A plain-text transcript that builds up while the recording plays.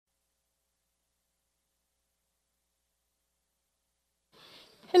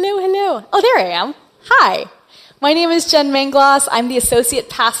Hello, hello. Oh, there I am. Hi. My name is Jen Mangloss. I'm the associate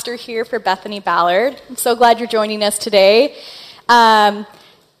pastor here for Bethany Ballard. I'm so glad you're joining us today. And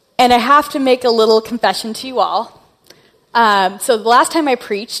I have to make a little confession to you all. So the last time I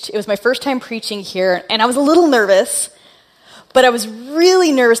preached, it was my first time preaching here, and I was a little nervous. But I was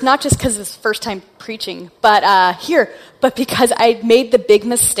really nervous, not just because it was the first time preaching, but because I made the big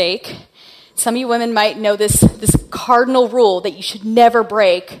mistake. Some of you women might know this cardinal rule that you should never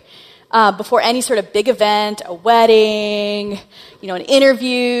break before any sort of big event, a wedding, an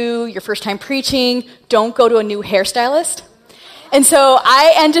interview, your first time preaching. Don't go to a new hairstylist. And so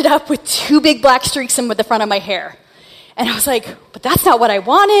I ended up with 2 big black streaks in the front of my hair. And I was like, but that's not what I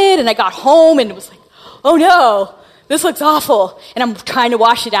wanted. And I got home and it was like, oh no, this looks awful. And I'm trying to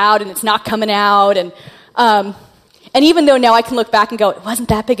wash it out and it's not coming out. And even though now I can look back and go, it wasn't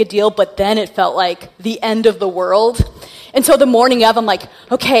that big a deal, but then it felt like the end of the world. And so the morning of, I'm like,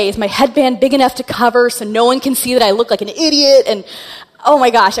 okay, is my headband big enough to cover so no one can see that I look like an idiot? And oh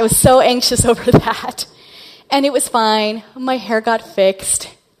my gosh, I was so anxious over that. And it was fine. My hair got fixed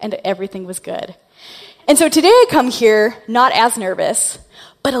and everything was good. And so today I come here not as nervous,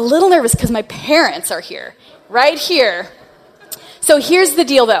 but a little nervous because my parents are here, right here. So here's the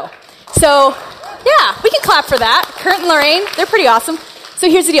deal though. So yeah, we can clap for that. Kurt and Lorraine, they're pretty awesome. So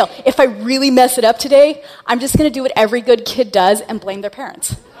here's the deal. If I really mess it up today, I'm just going to do what every good kid does and blame their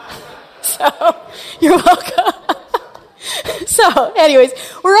parents. So, you're welcome. So, anyways,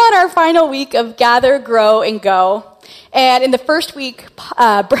 we're on our final week of Gather, Grow, and Go. And in the first week,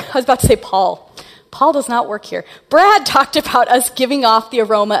 I was about to say Paul. Paul does not work here. Brad talked about us giving off the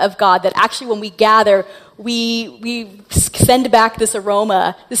aroma of God, that actually when we gather, we send back this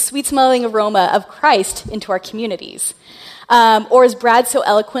aroma, this sweet-smelling aroma of Christ into our communities. Or as Brad so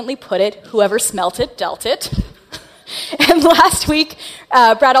eloquently put it, whoever smelt it, dealt it. And last week,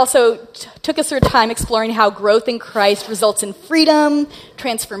 Brad also took us through a time exploring how growth in Christ results in freedom,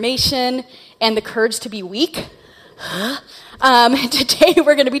 transformation, and the courage to be weak. Today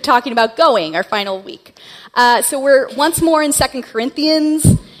we're going to be talking about going, our final week. So we're once more in 2 Corinthians.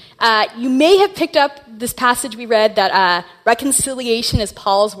 You may have picked up this passage we read that reconciliation is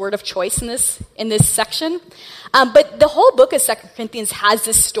Paul's word of choice in this section. But the whole book of 2 Corinthians has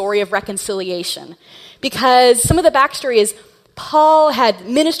this story of reconciliation. Because some of the backstory is Paul had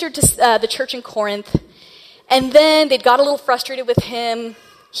ministered to the church in Corinth, and then they'd got a little frustrated with him.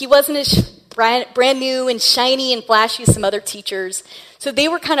 He wasn't as brand new and shiny and flashy as some other teachers, so they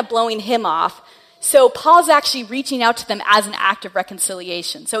were kind of blowing him off. So Paul's actually reaching out to them as an act of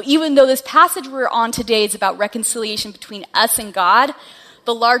reconciliation. So even though this passage we're on today is about reconciliation between us and God,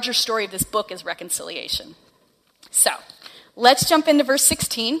 the larger story of this book is reconciliation. So let's jump into verse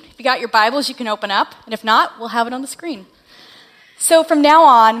 16. If you got your Bibles, you can open up. And if not, we'll have it on the screen. So from now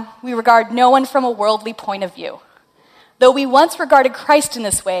on, we regard no one from a worldly point of view. Though we once regarded Christ in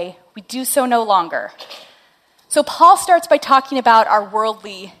this way, we do so no longer. So Paul starts by talking about our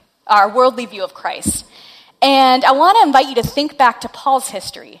worldly view of Christ. And I want to invite you to think back to Paul's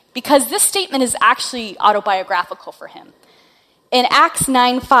history, because this statement is actually autobiographical for him. In Acts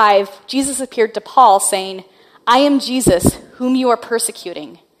 9:5, Jesus appeared to Paul saying, I am Jesus, whom you are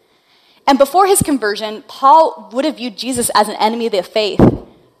persecuting. And before his conversion, Paul would have viewed Jesus as an enemy of the faith,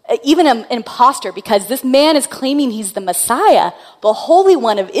 even an imposter, because this man is claiming he's the Messiah, the Holy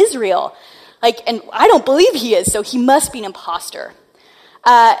One of Israel. And I don't believe he is, so he must be an imposter.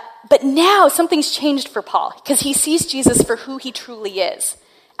 But now something's changed for Paul, because he sees Jesus for who he truly is,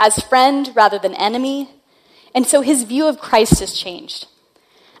 as friend rather than enemy. And so his view of Christ has changed.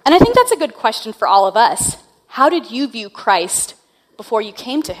 And I think that's a good question for all of us. How did you view Christ before you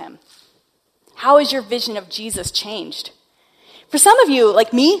came to him? How has your vision of Jesus changed? For some of you,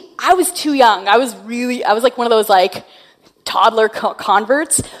 like me, I was too young. I was like one of those toddler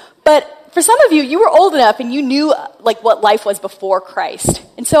converts. But for some of you, you were old enough and you knew what life was before Christ.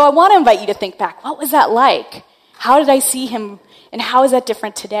 And so I want to invite you to think back. What was that like? How did I see him? And how is that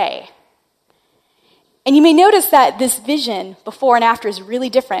different today? And you may notice that this vision before and after is really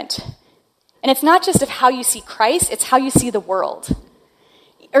different. And it's not just of how you see Christ, it's how you see the world.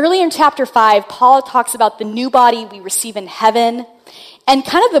 Earlier in chapter 5, Paul talks about the new body we receive in heaven. And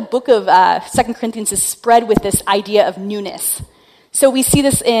kind of the book of 2 Corinthians is spread with this idea of newness. So we see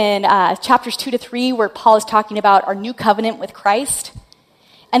this in chapters 2 to 3, where Paul is talking about our new covenant with Christ.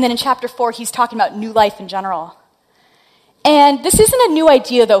 And then in chapter 4, he's talking about new life in general. And this isn't a new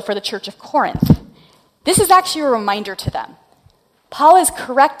idea, though, for the church of Corinth. This is actually a reminder to them. Paul is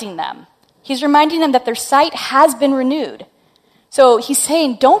correcting them. He's reminding them that their sight has been renewed. So he's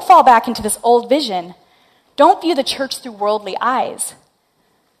saying, don't fall back into this old vision. Don't view the church through worldly eyes.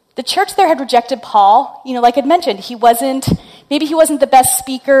 the church there had rejected Paul. Like I'd mentioned, maybe he wasn't the best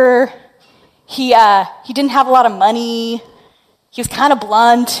speaker. He didn't have a lot of money. He was kind of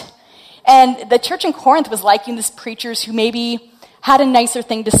blunt. And the church in Corinth was liking these preachers who maybe had a nicer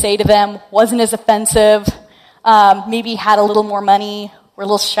thing to say to them, wasn't as offensive, maybe had a little more money, were a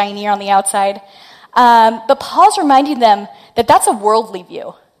little shinier on the outside. But Paul's reminding them that that's a worldly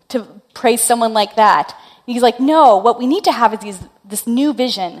view, to praise someone like that. And he's like, no, what we need to have is this new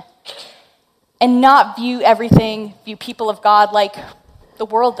vision and not view people of God like the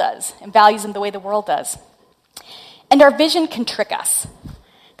world does and values them the way the world does. And our vision can trick us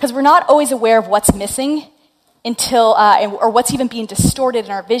because we're not always aware of what's missing or what's even being distorted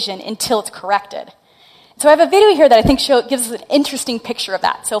in our vision until it's corrected. So I have a video here that I think gives us an interesting picture of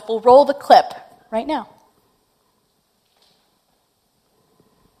that. So if we'll roll the clip right now.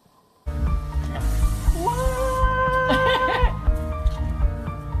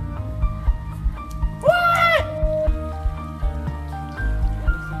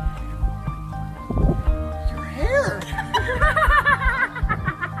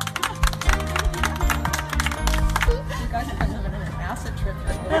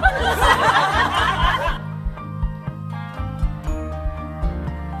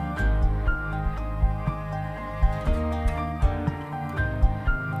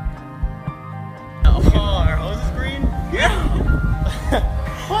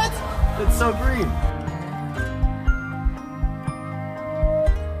 It's so green.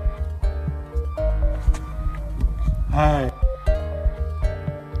 Hi.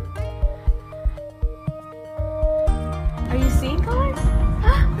 Are you seeing colors?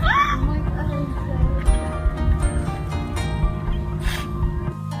 Oh my God.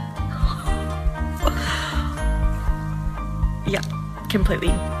 Yeah,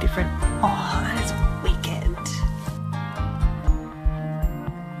 completely different. Oh, that is wicked.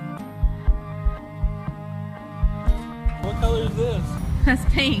 What color is this? That's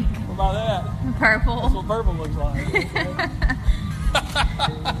pink. What about that? Purple. That's what purple looks like. I'm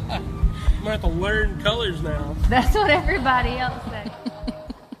gonna have to learn colors now. That's what everybody else said.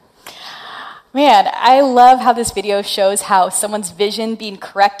 Man, I love how this video shows how someone's vision being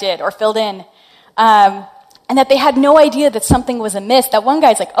corrected or filled in, and that they had no idea that something was amiss. That one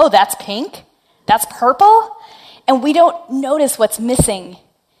guy's like, oh, that's pink? That's purple? And we don't notice what's missing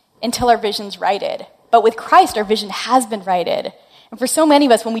until our vision's righted. But with Christ, our vision has been righted. And for so many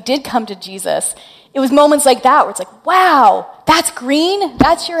of us, when we did come to Jesus, it was moments like that where it's like, wow, that's green?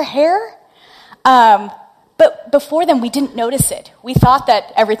 That's your hair? But before then, we didn't notice it. We thought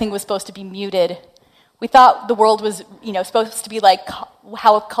that everything was supposed to be muted. We thought the world was, supposed to be like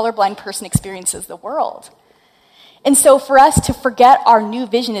how a colorblind person experiences the world. And so for us to forget our new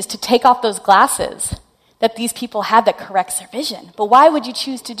vision is to take off those glasses that these people had that corrects their vision. But why would you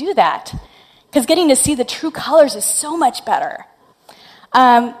choose to do that? Because getting to see the true colors is so much better.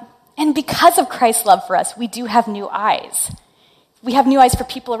 And because of Christ's love for us, we do have new eyes. We have new eyes for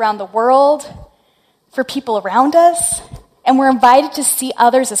people around the world, for people around us, and we're invited to see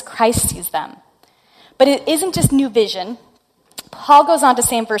others as Christ sees them. But it isn't just new vision. Paul goes on to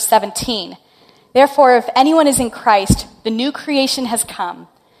say in verse 17, therefore, if anyone is in Christ, the new creation has come.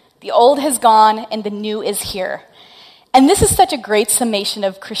 The old has gone, and the new is here. And this is such a great summation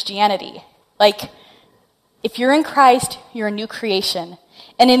of Christianity. Like, if you're in Christ, you're a new creation.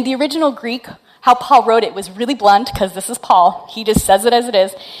 And in the original Greek, how Paul wrote it was really blunt, because this is Paul. He just says it as it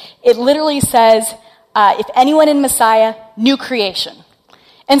is. It literally says, if anyone in Messiah, new creation.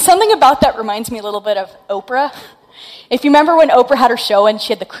 And something about that reminds me a little bit of Oprah. If you remember when Oprah had her show and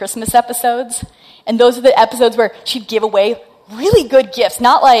she had the Christmas episodes, and those are the episodes where she'd give away really good gifts,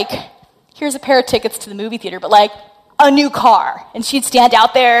 not like, here's a pair of tickets to the movie theater, but like a new car. And she'd stand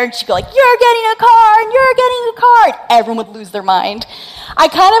out there and she'd go like, you're getting a car and you're getting a car. And everyone would lose their mind. I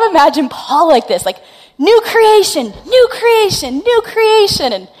kind of imagine Paul like this, like new creation, new creation, new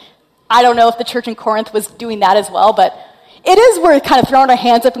creation. And I don't know if the church in Corinth was doing that as well, but it is worth kind of throwing our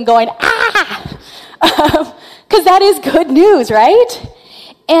hands up and going, because that is good news, right?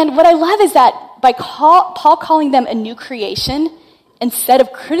 And what I love is that by Paul calling them a new creation, instead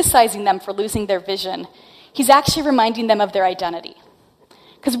of criticizing them for losing their vision, he's actually reminding them of their identity.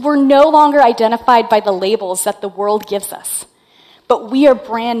 Because we're no longer identified by the labels that the world gives us, but we are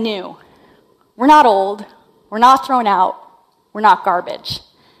brand new. We're not old. We're not thrown out. We're not garbage.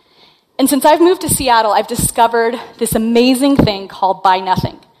 And since I've moved to Seattle, I've discovered this amazing thing called Buy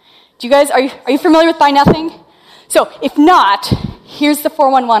Nothing. Do you guys, are you familiar with Buy Nothing? So if not, here's the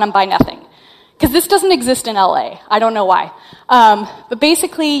 411 on Buy Nothing. Because this doesn't exist in LA. I don't know why. But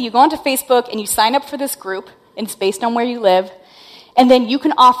basically, you go onto Facebook and you sign up for this group, and it's based on where you live. And then you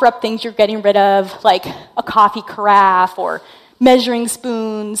can offer up things you're getting rid of, like a coffee carafe or measuring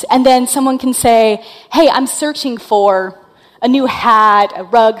spoons. And then someone can say, hey, I'm searching for a new hat, a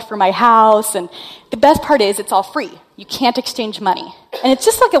rug for my house. And the best part is it's all free. You can't exchange money. And it's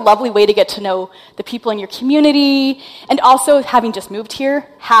just like a lovely way to get to know the people in your community. And also, having just moved here,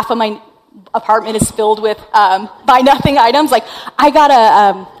 half of my apartment is filled with buy nothing items. Like, I got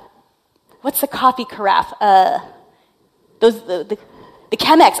a, what's the coffee carafe? The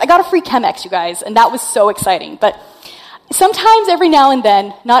Chemex. I got a free Chemex, you guys, and that was so exciting. But sometimes, every now and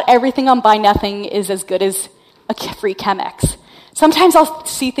then, not everything on Buy Nothing is as good as a free Chemex. Sometimes I'll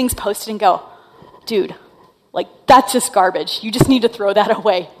see things posted and go, dude, like, that's just garbage. You just need to throw that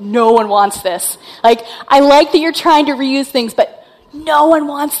away. No one wants this. Like, I like that you're trying to reuse things, but no one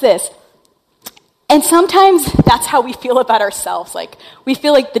wants this. And sometimes that's how we feel about ourselves. Like, we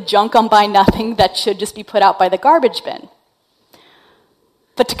feel like the junk on Buy Nothing that should just be put out by the garbage bin.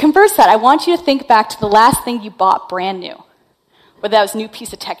 But to converse that, I want you to think back to the last thing you bought brand new. Whether that was a new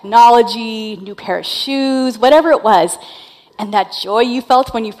piece of technology, new pair of shoes, whatever it was, and that joy you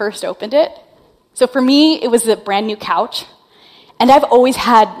felt when you first opened it. So for me, it was a brand new couch. And I've always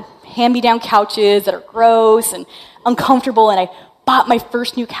had hand-me-down couches that are gross and uncomfortable, and I bought my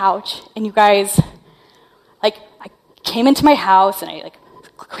first new couch. And you guys, like, I came into my house, and I, like,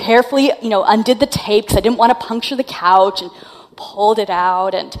 carefully, undid the tape because I didn't want to puncture the couch, and pulled it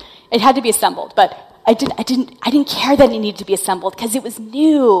out, and it had to be assembled. But I didn't care that it needed to be assembled because it was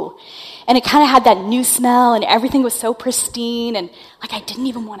new, and it kind of had that new smell, and everything was so pristine, and like, I didn't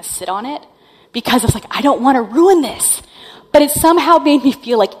even want to sit on it because I was like, I don't want to ruin this. But it somehow made me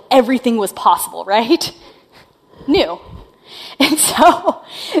feel like everything was possible, right? New. And so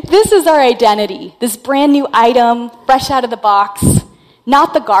this is our identity, this brand new item, fresh out of the box,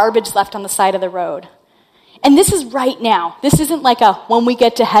 not the garbage left on the side of the road. And this is right now. This isn't like when we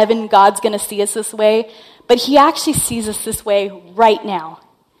get to heaven, God's going to see us this way. But he actually sees us this way right now,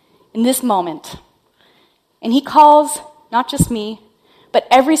 in this moment. And he calls not just me, but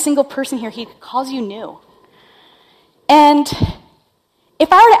every single person here, he calls you new. And if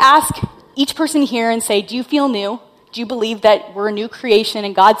I were to ask each person here and say, do you feel new? Do you believe that we're a new creation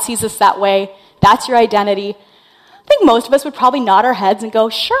and God sees us that way? That's your identity? I think most of us would probably nod our heads and go,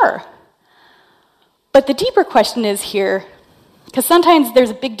 sure. But the deeper question is here, because sometimes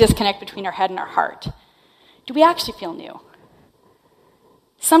there's a big disconnect between our head and our heart. Do we actually feel new?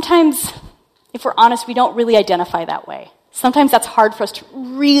 Sometimes, if we're honest, we don't really identify that way. Sometimes that's hard for us to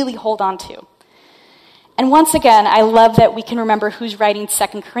really hold on to. And once again, I love that we can remember who's writing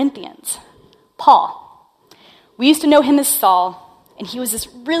 2 Corinthians. Paul. We used to know him as Saul, and he was this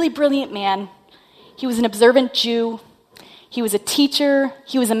really brilliant man. He was an observant Jew. He was a teacher.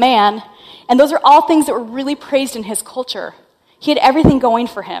 He was a man. And those are all things that were really praised in his culture. He had everything going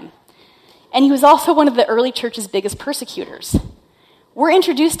for him. And he was also one of the early church's biggest persecutors. We're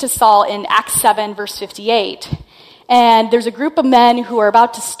introduced to Saul in Acts 7, verse 58. And there's a group of men who are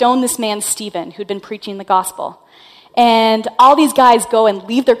about to stone this man, Stephen, who'd been preaching the gospel. And all these guys go and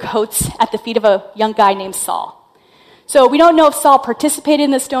leave their coats at the feet of a young guy named Saul. So we don't know if Saul participated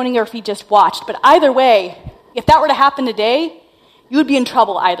in the stoning or if he just watched. But either way, if that were to happen today, you would be in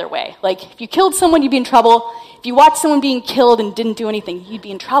trouble either way. Like, if you killed someone, you'd be in trouble. If you watched someone being killed and didn't do anything, you'd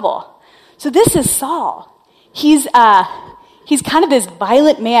be in trouble. So this is Saul. He's kind of this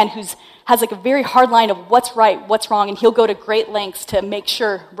violent man has like a very hard line of what's right, what's wrong, and he'll go to great lengths to make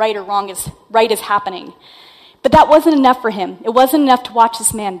sure right is happening. But that wasn't enough for him. It wasn't enough to watch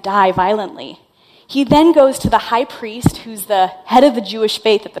this man die violently. He then goes to the high priest, who's the head of the Jewish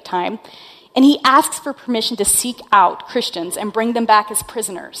faith at the time, and he asks for permission to seek out Christians and bring them back as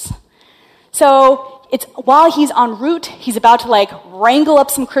prisoners. So it's while he's en route, he's about to wrangle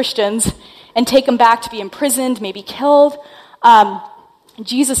up some Christians and take them back to be imprisoned, maybe killed.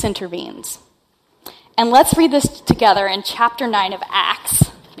 Jesus intervenes. And let's read this together in chapter 9 of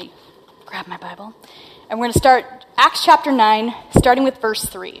Acts. Let me grab my Bible. And we're going to start Acts chapter 9, starting with verse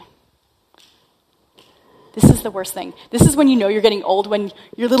 3. This is the worst thing. This is when you know you're getting old, when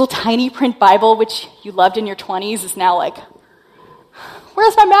your little tiny print Bible, which you loved in your 20s, is now like,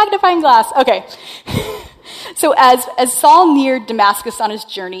 where's my magnifying glass? Okay. So as Saul neared Damascus on his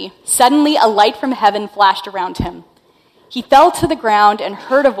journey, suddenly a light from heaven flashed around him. He fell to the ground and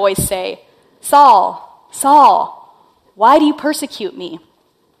heard a voice say, Saul, Saul, why do you persecute me?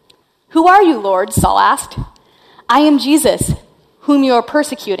 Who are you, Lord? Saul asked. I am Jesus, whom you are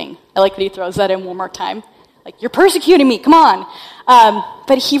persecuting. I like that he throws that in one more time. Like, you're persecuting me, come on.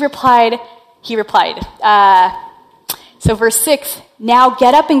 But he replied, so verse 6, now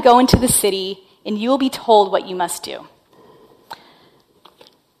get up and go into the city, and you will be told what you must do.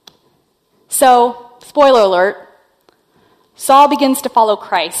 So, spoiler alert, Saul begins to follow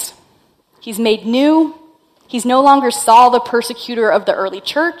Christ. He's made new. He's no longer Saul, the persecutor of the early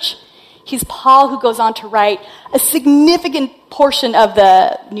church. He's Paul, who goes on to write a significant portion of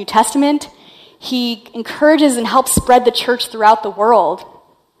the New Testament. He encourages and helps spread the church throughout the world.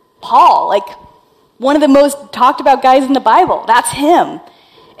 Paul, like one of the most talked about guys in the Bible, that's him.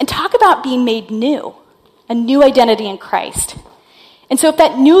 And talk about being made new, a new identity in Christ. And so if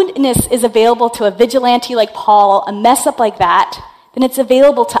that newness is available to a vigilante like Paul, a mess up like that, then it's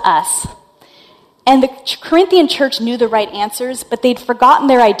available to us. And the Corinthian church knew the right answers, but they'd forgotten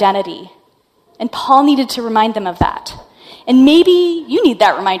their identity. And Paul needed to remind them of that. And maybe you need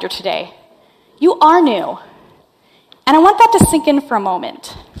that reminder today. You are new. And I want that to sink in for a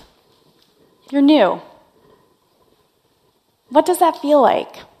moment. You're new. What does that feel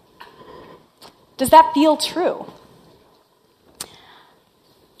like? Does that feel true?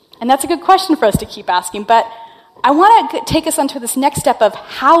 And that's a good question for us to keep asking, but I want to take us onto this next step of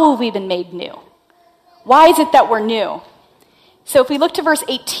how have we been made new? Why is it that we're new? So if we look to verse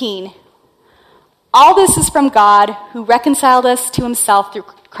 18, all this is from God who reconciled us to himself through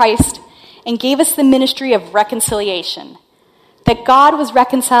Christ and gave us the ministry of reconciliation. That God was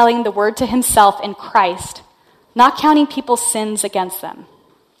reconciling the word to himself in Christ, not counting people's sins against them.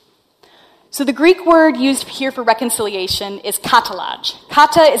 So the Greek word used here for reconciliation is katalage.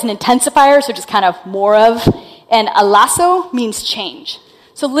 Kata is an intensifier, so just kind of more of, and alasso means change.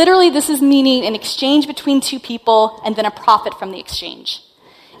 So literally this is meaning an exchange between two people and then a profit from the exchange.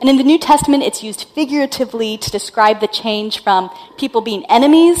 And in the New Testament, it's used figuratively to describe the change from people being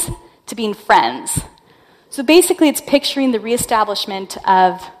enemies to being friends. So basically it's picturing the reestablishment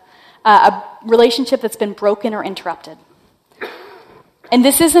of a relationship that's been broken or interrupted. And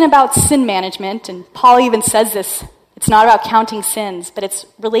this isn't about sin management, and Paul even says this, it's not about counting sins, but it's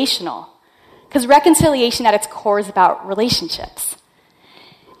relational. Because reconciliation at its core is about relationships.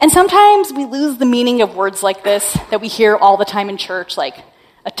 And sometimes we lose the meaning of words like this that we hear all the time in church, like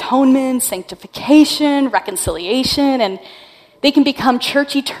atonement, sanctification, reconciliation, and they can become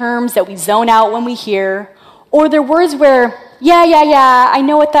churchy terms that we zone out when we hear, or they're words where, yeah, I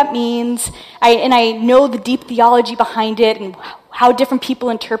know what that means, and I know the deep theology behind it, and how different people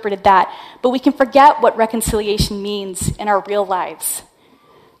interpreted that, but we can forget what reconciliation means in our real lives,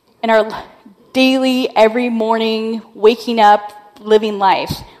 in our daily, every morning, waking up, living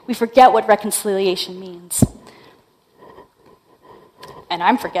life. We forget what reconciliation means. And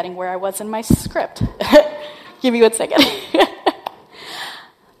I'm forgetting where I was in my script. Give me 1 second.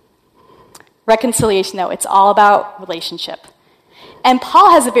 Reconciliation, though, it's all about relationship. And Paul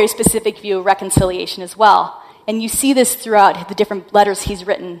has a very specific view of reconciliation as well. And you see this throughout the different letters he's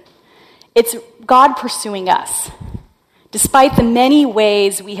written. It's God pursuing us, despite the many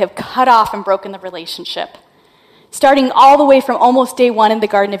ways we have cut off and broken the relationship, starting all the way from almost day one in the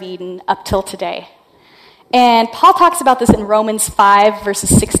Garden of Eden up till today. And Paul talks about this in Romans 5,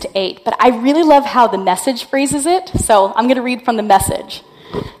 verses 6 to 8. But I really love how the Message phrases it. So I'm going to read from the Message.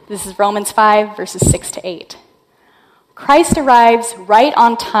 This is Romans 5, verses 6 to 8. Christ arrives right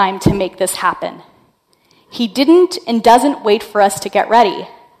on time to make this happen. He didn't and doesn't wait for us to get ready.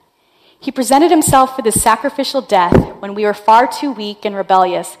 He presented himself for this sacrificial death when we were far too weak and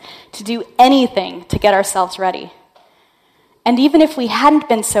rebellious to do anything to get ourselves ready. And even if we hadn't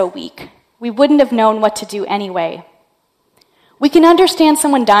been so weak, we wouldn't have known what to do anyway. We can understand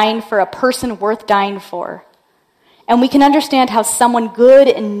someone dying for a person worth dying for. And we can understand how someone good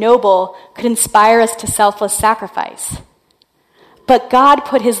and noble could inspire us to selfless sacrifice. But God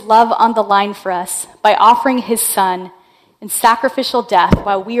put his love on the line for us by offering his son in sacrificial death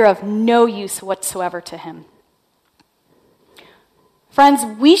while we are of no use whatsoever to him. Friends,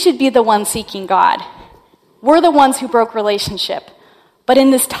 we should be the ones seeking God. We're the ones who broke relationship. But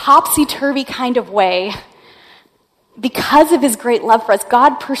in this topsy-turvy kind of way, because of his great love for us,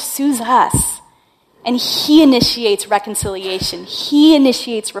 God pursues us. And he initiates reconciliation. He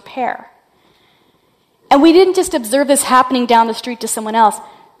initiates repair. And we didn't just observe this happening down the street to someone else.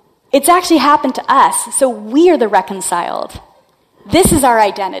 It's actually happened to us. So we are the reconciled. This is our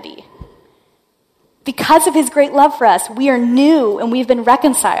identity. Because of his great love for us, we are new and we've been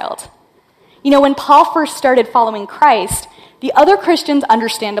reconciled. You know, when Paul first started following Christ, the other Christians,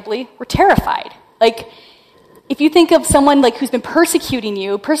 understandably, were terrified. Like, if you think of someone like who's been persecuting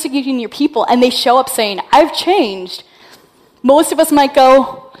your people, and they show up saying, I've changed, most of us might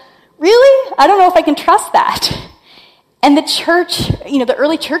go, really? I don't know if I can trust that. And the church, the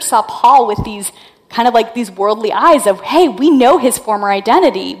early church saw Paul with these kind of like these worldly eyes of, hey, we know his former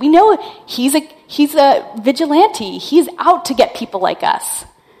identity. We know he's a vigilante. He's out to get people like us.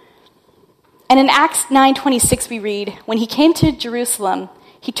 And in Acts 9:26 we read, when he came to Jerusalem,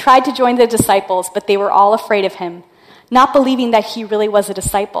 he tried to join the disciples, but they were all afraid of him, not believing that he really was a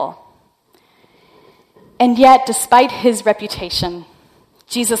disciple. And yet, despite his reputation,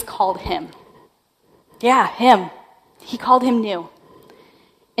 Jesus called him. Yeah, him. He called him new.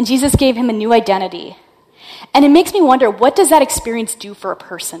 And Jesus gave him a new identity. And it makes me wonder, what does that experience do for a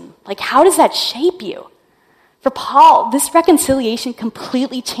person? Like, how does that shape you? For Paul, this reconciliation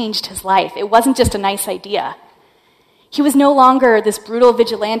completely changed his life. It wasn't just a nice idea. He was no longer this brutal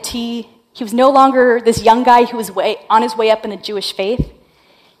vigilante. He was no longer this young guy who was on his way up in the Jewish faith,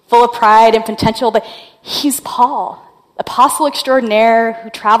 full of pride and potential, but he's Paul, apostle extraordinaire who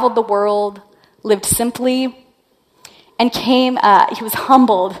traveled the world, lived simply, and he was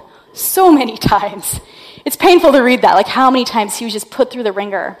humbled so many times. It's painful to read that, like how many times he was just put through the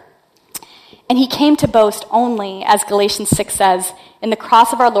ringer. And he came to boast only, as Galatians 6 says, in the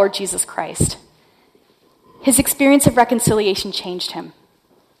cross of our Lord Jesus Christ. His experience of reconciliation changed him.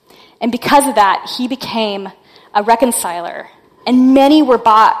 And because of that, he became a reconciler. And many were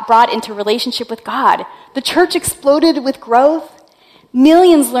brought into relationship with God. The church exploded with growth.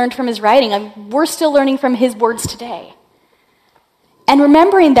 Millions learned from his writing, and we're still learning from his words today. And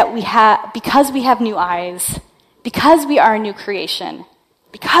remembering that because we have new eyes, because we are a new creation,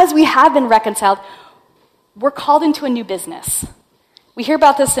 because we have been reconciled, we're called into a new business. We hear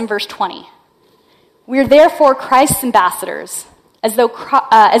about this in verse 20. We are therefore Christ's ambassadors, as though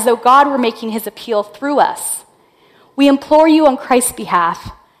God were making his appeal through us. We implore you on Christ's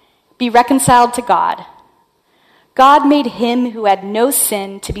behalf, be reconciled to God. God made him who had no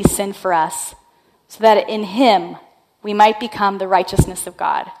sin to be sin for us, so that in him we might become the righteousness of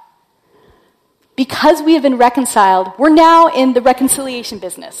God. Because we have been reconciled, we're now in the reconciliation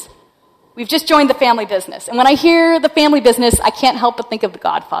business. We've just joined the family business. And when I hear the family business, I can't help but think of the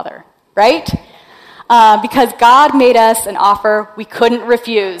Godfather, right? Because God made us an offer we couldn't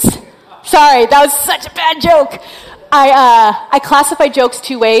refuse. Sorry, that was such a bad joke. I classify jokes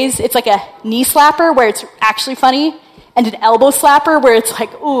two ways. It's like a knee slapper where it's actually funny, and an elbow slapper where it's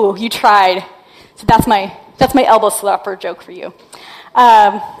like, ooh, you tried. So that's my elbow slapper joke for you.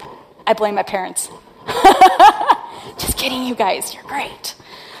 I blame my parents. Just kidding, you guys. You're great.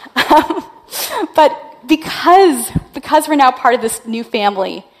 But because we're now part of this new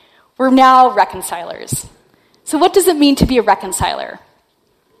family, we're now reconcilers. So what does it mean to be a reconciler?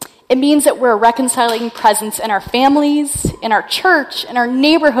 It means that we're a reconciling presence in our families, in our church, in our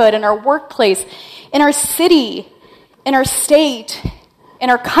neighborhood, in our workplace, in our city, in our state,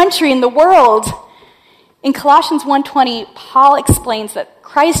 in our country, in the world. In Colossians 1:20, Paul explains that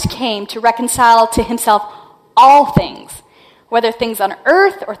Christ came to reconcile to himself all things, whether things on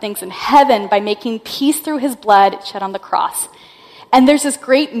earth or things in heaven, by making peace through his blood shed on the cross. And there's this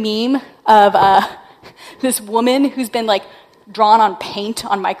great meme of this woman who's been like drawn on paint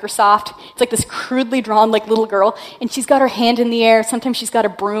on Microsoft. It's like this crudely drawn like little girl, and she's got her hand in the air. Sometimes she's got a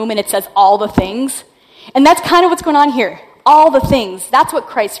broom, and it says all the things. And that's kind of what's going on here. All the things. That's what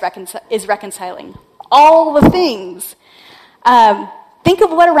Christ is reconciling. All the things. Think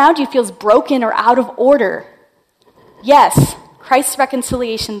of what around you feels broken or out of order. Yes, Christ's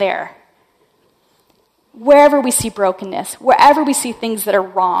reconciliation there. Wherever we see brokenness, wherever we see things that are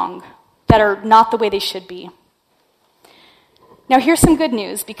wrong, that are not the way they should be. Now here's some good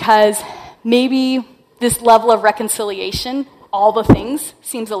news, because maybe this level of reconciliation, all the things,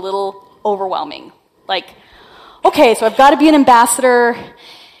 seems a little overwhelming. Like, okay, so I've got to be an ambassador,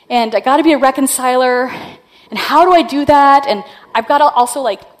 and I got to be a reconciler, and how do I do that? And I've got to also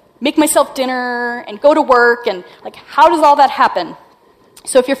like make myself dinner and go to work, and like, how does all that happen?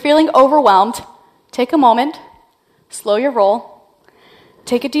 So if you're feeling overwhelmed, take a moment, slow your roll,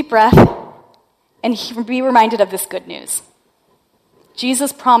 take a deep breath, and be reminded of this good news.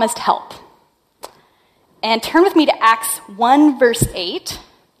 Jesus promised help. And turn with me to Acts 1, verse 8.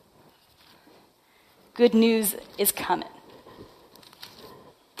 Good news is coming.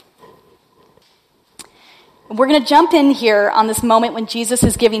 We're going to jump in here on this moment when Jesus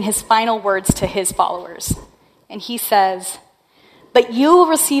is giving his final words to his followers. And he says, "But you will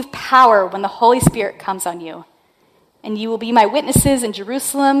receive power when the Holy Spirit comes on you, and you will be my witnesses in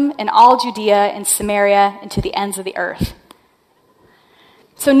Jerusalem and all Judea and Samaria and to the ends of the earth."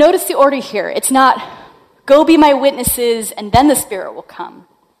 So notice the order here. It's not, go be my witnesses and then the Spirit will come.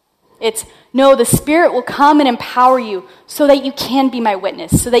 It's, no, the Spirit will come and empower you so that you can be my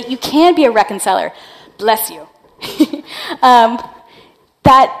witness, so that you can be a reconciler. Bless you.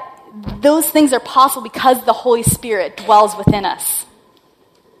 That those things are possible because the Holy Spirit dwells within us.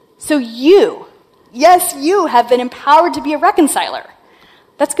 So you, yes, you have been empowered to be a reconciler.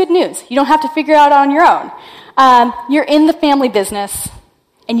 That's good news. You don't have to figure it out on your own. You're in the family business,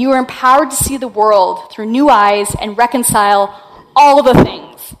 and you are empowered to see the world through new eyes and reconcile all of the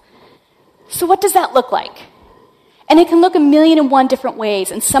things. So what does that look like? And it can look 1,000,001 different ways,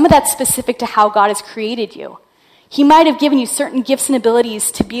 and some of that's specific to how God has created you. He might have given you certain gifts and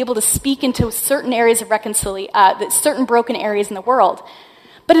abilities to be able to speak into certain areas of certain broken areas in the world.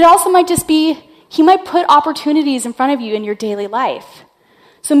 But it also might just be, he might put opportunities in front of you in your daily life.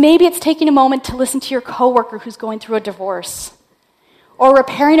 So maybe it's taking a moment to listen to your coworker who's going through a divorce, or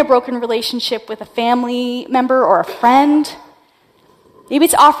repairing a broken relationship with a family member or a friend. Maybe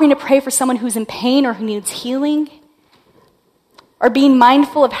it's offering to pray for someone who's in pain or who needs healing, or being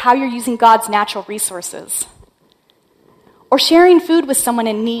mindful of how you're using God's natural resources, or sharing food with someone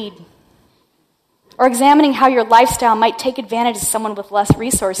in need, or examining how your lifestyle might take advantage of someone with less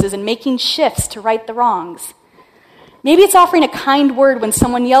resources and making shifts to right the wrongs. Maybe it's offering a kind word when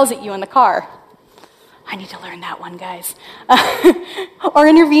someone yells at you in the car. I need to learn that one, guys. Or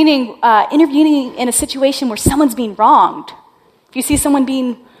intervening in a situation where someone's being wronged. If you see someone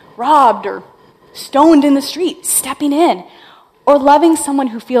being robbed or stoned in the street, stepping in, or loving someone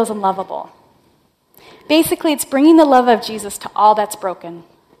who feels unlovable. Basically, it's bringing the love of Jesus to all that's broken.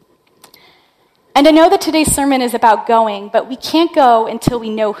 And I know that today's sermon is about going, but we can't go until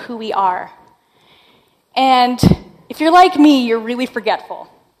we know who we are. And if you're like me, you're really forgetful.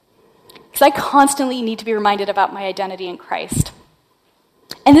 Because I constantly need to be reminded about my identity in Christ.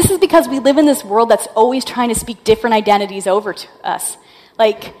 And this is because we live in this world that's always trying to speak different identities over to us.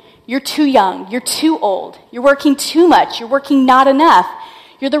 Like, you're too young, you're too old, you're working too much, you're working not enough,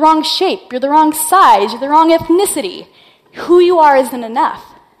 you're the wrong shape, you're the wrong size, you're the wrong ethnicity. Who you are isn't enough.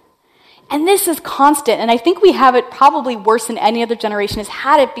 And this is constant, and I think we have it probably worse than any other generation has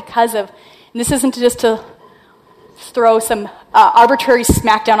had it because of, and this isn't just to throw some arbitrary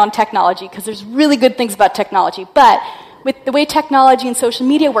smackdown on technology, because there's really good things about technology, but with the way technology and social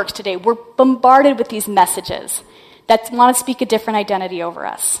media works today, we're bombarded with these messages that want to speak a different identity over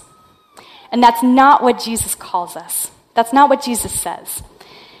us. And that's not what Jesus calls us. That's not what Jesus says.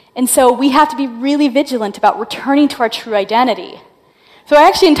 And so we have to be really vigilant about returning to our true identity. So I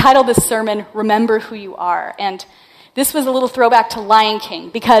actually entitled this sermon, Remember Who You Are. And this was a little throwback to Lion King,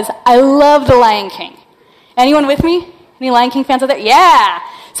 because I love the Lion King. Anyone with me? Any Lion King fans out there? Yeah!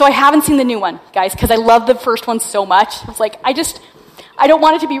 So I haven't seen the new one, guys, because I love the first one so much. It's like, I don't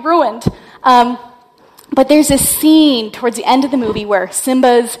want it to be ruined. But there's this scene towards the end of the movie where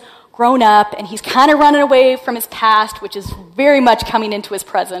Simba's grown up, and he's kind of running away from his past, which is very much coming into his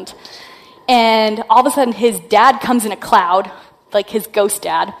present. And all of a sudden, his dad comes in a cloud, like his ghost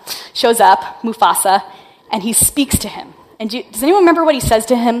dad, shows up, Mufasa, and he speaks to him. And does anyone remember what he says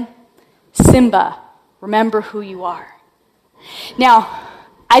to him? Simba, remember who you are. Now,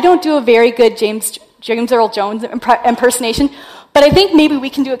 I don't do a very good James Earl Jones impersonation, but I think maybe we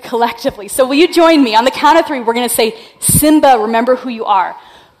can do it collectively. So will you join me? On the count of 3, we're going to say, Simba, remember who you are,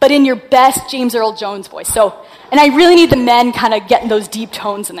 but in your best James Earl Jones voice. So, and I really need the men kind of getting those deep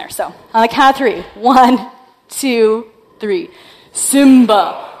tones in there. So on the count of 3, 1, 2, 3.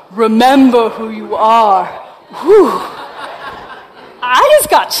 Simba, remember who you are. Whew. I just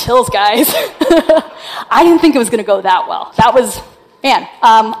got chills, guys. I didn't think it was going to go that well. That was, man,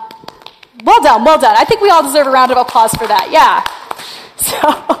 well done, well done. I think we all deserve a round of applause for that, yeah.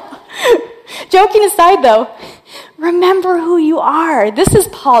 So, joking aside though, remember who you are. This is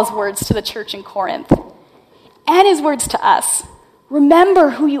Paul's words to the church in Corinth, and his words to us.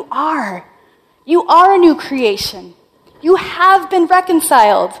 Remember who you are. You are a new creation. You have been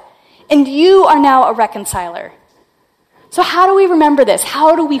reconciled, and you are now a reconciler. So how do we remember this?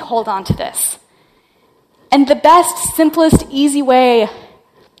 How do we hold on to this? And the best, simplest, easy way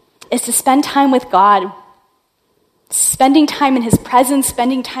is to spend time with God, spending time in his presence,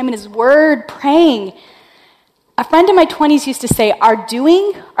 spending time in his word, praying. A friend in my 20s used to say, our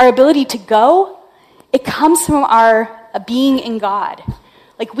doing, our ability to go, it comes from our being in God.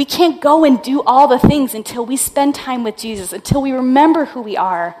 Like, we can't go and do all the things until we spend time with Jesus, until we remember who we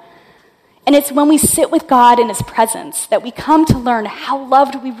are. And it's when we sit with God in his presence that we come to learn how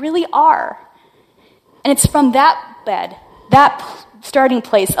loved we really are. And it's from that bed, that starting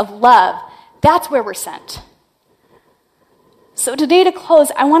place of love, that's where we're sent. So today, to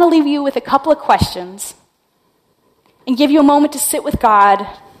close, I want to leave you with a couple of questions and give you a moment to sit with God,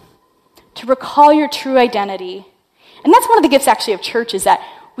 to recall your true identity. And that's one of the gifts, actually, of church, is that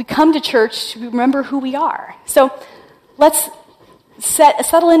we come to church to remember who we are. So let's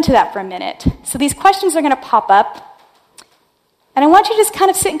settle into that for a minute. So these questions are going to pop up. And I want you to just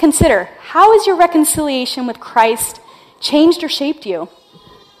kind of sit and consider, how has your reconciliation with Christ changed or shaped you?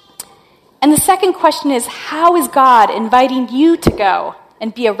 And the second question is, how is God inviting you to go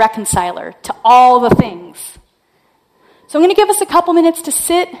and be a reconciler to all the things? So I'm going to give us a couple minutes to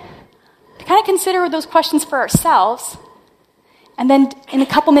sit, to kind of consider those questions for ourselves. And then in a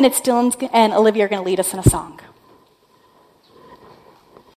couple minutes, Dylan and Olivia are going to lead us in a song.